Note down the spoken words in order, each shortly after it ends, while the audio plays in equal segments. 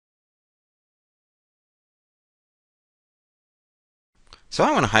So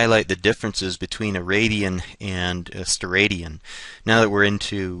I want to highlight the differences between a radian and a steradian. Now that we're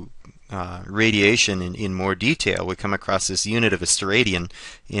into radiation in more detail, we come across this unit of a steradian,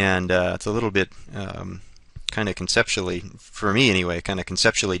 and it's a little bit kind of conceptually, for me anyway, kind of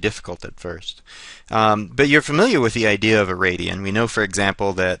conceptually difficult at first. But you're familiar with the idea of a radian. We know, for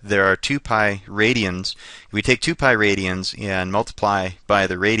example, that there are 2 pi radians. If we take 2 pi radians and multiply by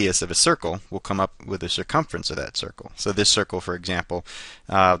the radius of a circle, we'll come up with the circumference of that circle. So this circle, for example,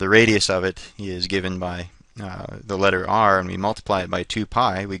 the radius of it is given by the letter r, and we multiply it by 2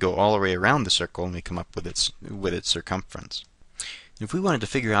 pi. We go all the way around the circle, and we come up with its circumference. If we wanted to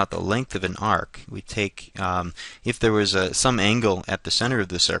figure out the length of an arc, we take, if there was some angle at the center of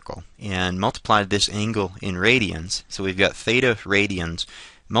the circle, and multiply this angle in radians, so we've got theta radians,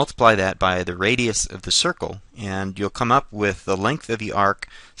 multiply that by the radius of the circle, and you'll come up with the length of the arc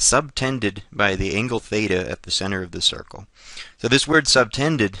subtended by the angle theta at the center of the circle. So this word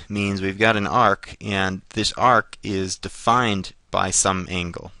subtended means we've got an arc, and this arc is defined by some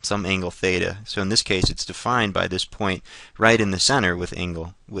angle theta. So in this case, it's defined by this point right in the center with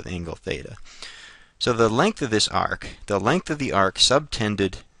angle theta. So the length of this arc, the length of the arc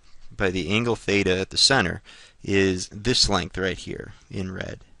subtended by the angle theta at the center, is this length right here in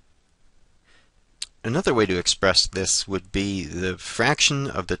red. Another way to express this would be the fraction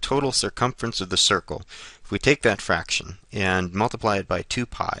of the total circumference of the circle. If we take that fraction and multiply it by 2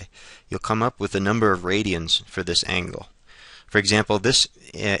 pi, you'll come up with the number of radians for this angle. For example, this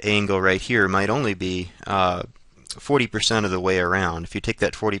angle right here might only be 40% of the way around. If you take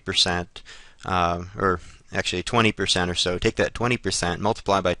that 40%, or actually 20% or so, take that 20%,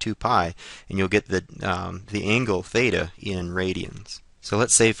 multiply by 2 pi, and you'll get the angle theta in radians. So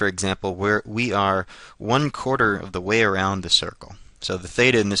let's say, for example, we are 1/4 of the way around the circle. So the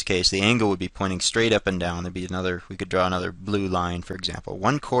theta in this case, the angle would be pointing straight up and down. There'd be another, we could draw another blue line, for example,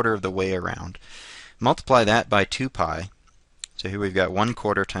 1/4 of the way around. Multiply that by 2 pi. So here we've got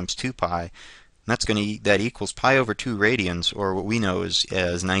 1/4 times 2 pi. And that equals pi over 2 radians, or what we know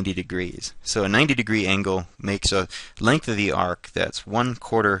as 90 degrees. So a 90-degree angle makes a length of the arc that's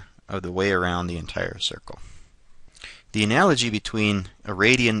 1/4 of the way around the entire circle. The analogy between a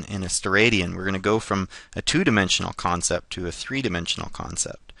radian and a steradian, we're going to go from a 2-dimensional concept to a 3-dimensional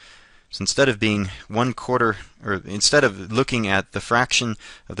concept. So instead of being 1/4, or instead of looking at the fraction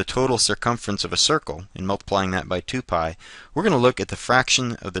of the total circumference of a circle and multiplying that by 2 pi, we're going to look at the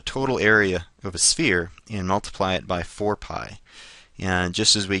fraction of the total area of a sphere and multiply it by 4 pi. And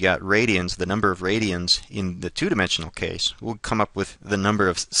just as we got radians, the number of radians in the 2-dimensional case, we'll come up with the number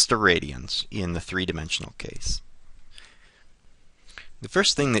of steradians in the 3-dimensional case. The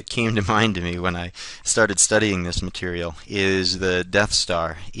first thing that came to mind to me when I started studying this material is the Death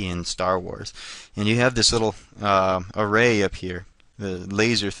Star in Star Wars. And you have this little array up here, the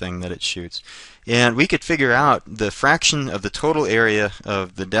laser thing that it shoots. And we could figure out the fraction of the total area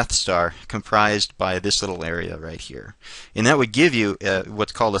of the Death Star comprised by this little area right here. And that would give you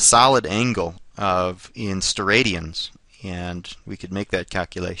what's called a solid angle in steradians. And we could make that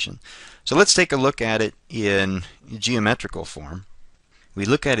calculation. So let's take a look at it in geometrical form. We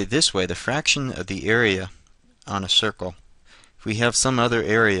look at it this way: the fraction of the area on a circle, if we have some other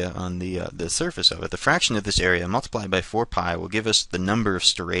area on the surface of it, the fraction of this area multiplied by 4 pi will give us the number of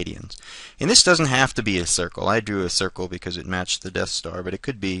steradians. And this doesn't have to be a circle. I drew a circle because it matched the Death Star, but it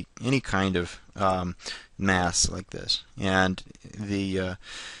could be any kind of mass like this. And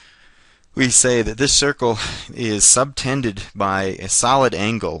we say that this circle is subtended by a solid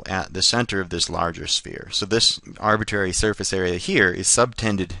angle at the center of this larger sphere. So this arbitrary surface area here is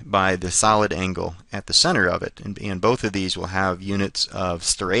subtended by the solid angle at the center of it. And both of these will have units of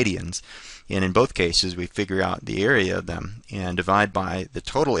steradians. And in both cases, we figure out the area of them and divide by the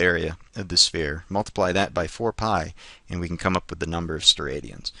total area of the sphere, multiply that by 4 pi, and we can come up with the number of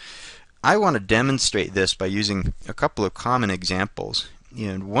steradians. I want to demonstrate this by using a couple of common examples.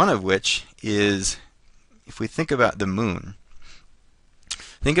 And one of which is, if we think about the moon,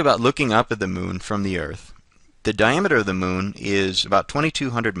 think about looking up at the moon from the Earth. The diameter of the moon is about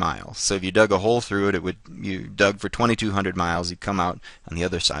 2,200 miles. So if you dug a hole through it, you dug for 2,200 miles, you'd come out on the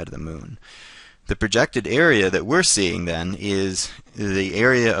other side of the moon. The projected area that we're seeing then is the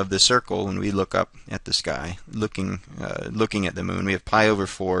area of the circle when we look up at the sky, looking at the moon. We have pi over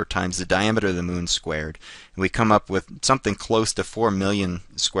 4 times the diameter of the moon squared, and we come up with something close to 4 million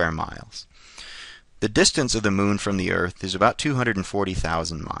square miles. The distance of the moon from the Earth is about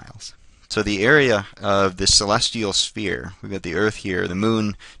 240,000 miles. So the area of this celestial sphere, we've got the Earth here, the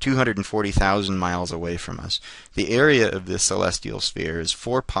Moon 240,000 miles away from us. The area of this celestial sphere is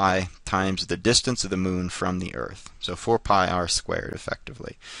 4 pi times the distance of the Moon from the Earth. So 4 pi r squared,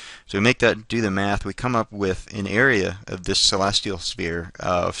 effectively. So we make that, do the math, we come up with an area of this celestial sphere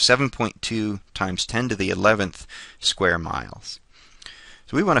of 7.2 times 10 to the 11th square miles.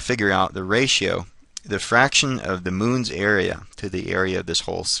 So we want to figure out the ratio, the fraction of the Moon's area to the area of this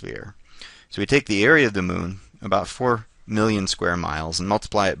whole sphere. So we take the area of the Moon, about 4 million square miles, and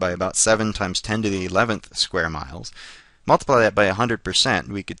multiply it by about 7 times 10 to the 11th square miles. Multiply that by 100%,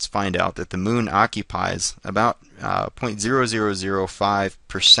 we could find out that the Moon occupies about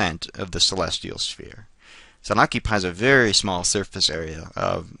 0.0005% of the celestial sphere. So it occupies a very small surface area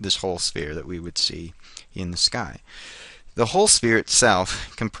of this whole sphere that we would see in the sky. The whole sphere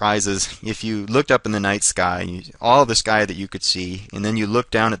itself comprises, if you looked up in the night sky, all the sky that you could see, and then you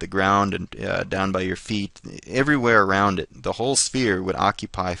look down at the ground and down by your feet, everywhere around it, the whole sphere would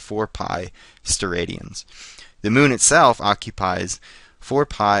occupy 4 pi steradians. The Moon itself occupies 4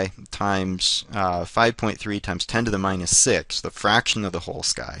 pi times 5.3 times 10 to the minus 6, the fraction of the whole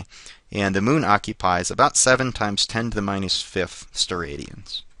sky. And the Moon occupies about 7 times 10 to the minus 5th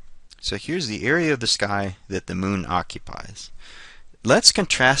steradians. So here's the area of the sky that the Moon occupies. Let's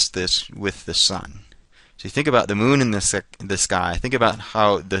contrast this with the Sun. So you think about the Moon in the sky, think about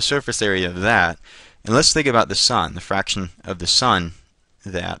how the surface area of that, and let's think about the Sun, the fraction of the Sun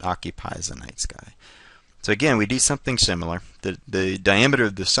that occupies the night sky. So again, we do something similar. The diameter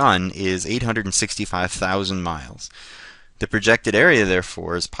of the Sun is 865,000 miles. The projected area,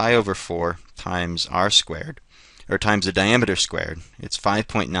 therefore, is pi over 4 times r squared, or times the diameter squared. It's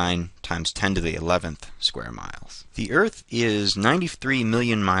 5.9 times 10 to the 11th square miles. The Earth is 93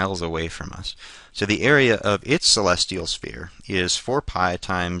 million miles away from us, so the area of its celestial sphere is 4 pi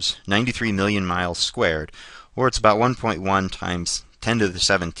times 93 million miles squared, or it's about 1.1 times 10 to the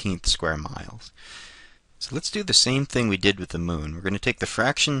 17th square miles. So let's do the same thing we did with the Moon. We're going to take the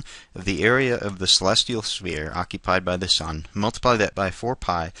fraction of the area of the celestial sphere occupied by the Sun, multiply that by 4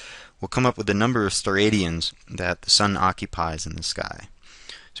 pi, we'll come up with the number of steradians that the Sun occupies in the sky.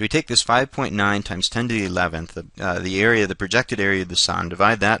 So we take this 5.9 times 10 to the 11th, the area, the projected area of the Sun,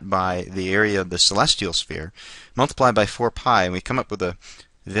 divide that by the area of the celestial sphere, multiply by 4 pi, and we come up with a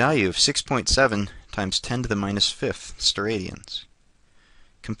value of 6.7 times 10 to the minus 5th steradians.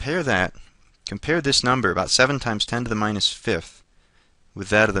 Compare this number, about 7 times 10 to the minus 5th, with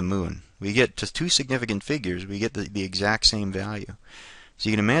that of the Moon. We get to two significant figures, we get the exact same value. So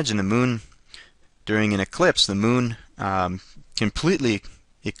you can imagine the Moon, during an eclipse, the Moon completely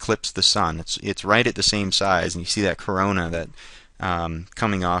eclipsed the Sun. It's right at the same size, and you see that corona that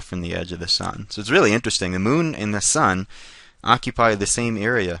coming off from the edge of the Sun. So it's really interesting. The Moon and the Sun occupy the same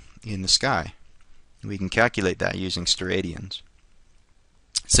area in the sky. We can calculate that using Steradians.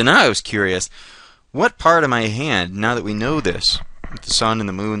 So now I was curious, what part of my hand, now that we know this, with the Sun and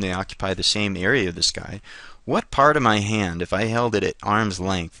the Moon, they occupy the same area of the sky, what part of my hand, if I held it at arm's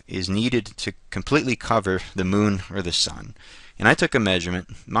length, is needed to completely cover the Moon or the Sun? And I took a measurement.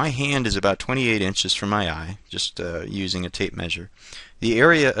 My hand is about 28 inches from my eye, just using a tape measure. The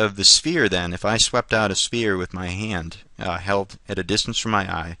area of the sphere then, if I swept out a sphere with my hand held at a distance from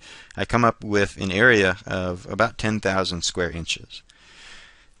my eye, I come up with an area of about 10,000 square inches.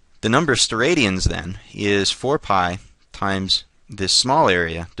 The number of steradians then is 4 pi times this small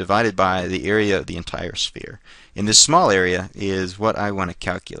area divided by the area of the entire sphere. And this small area is what I want to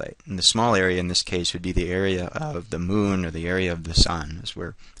calculate. And the small area in this case would be the area of the Moon or the area of the Sun as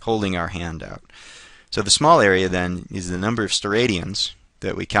we're holding our hand out. So the small area then is the number of steradians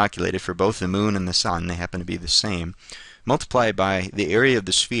that we calculated for both the Moon and the Sun. They happen to be the same. Multiplied by the area of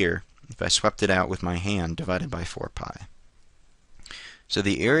the sphere, if I swept it out with my hand, divided by 4 pi. So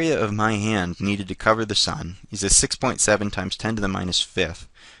the area of my hand needed to cover the Sun is a 6.7 times 10 to the minus 5th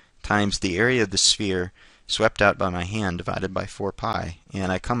times the area of the sphere swept out by my hand divided by 4 pi. And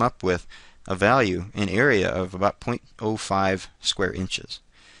I come up with a value, an area of about 0.05 square inches.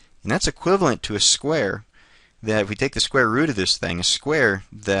 And that's equivalent to a square that, if we take the square root of this thing, a square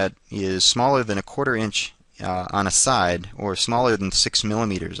that is smaller than a 1/4 inch on a side, or smaller than 6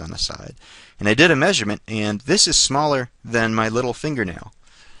 millimeters on a side. And I did a measurement, and this is smaller than my little fingernail.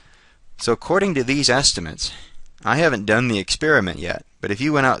 So according to these estimates, I haven't done the experiment yet, but if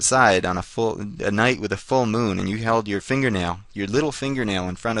you went outside on a night with a full moon and you held your fingernail, your little fingernail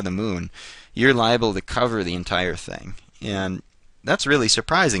in front of the moon, you're liable to cover the entire thing. And that's really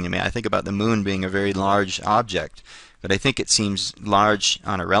surprising to me. I think about the moon being a very large object, but I think it seems large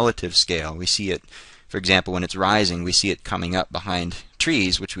on a relative scale. We see it For example, when it's rising, we see it coming up behind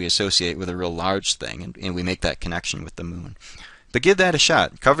trees, which we associate with a real large thing, and we make that connection with the moon. But give that a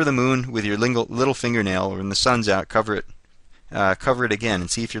shot. Cover the moon with your little fingernail, or when the sun's out, cover it again, and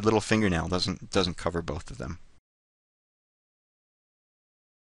see if your little fingernail doesn't cover both of them.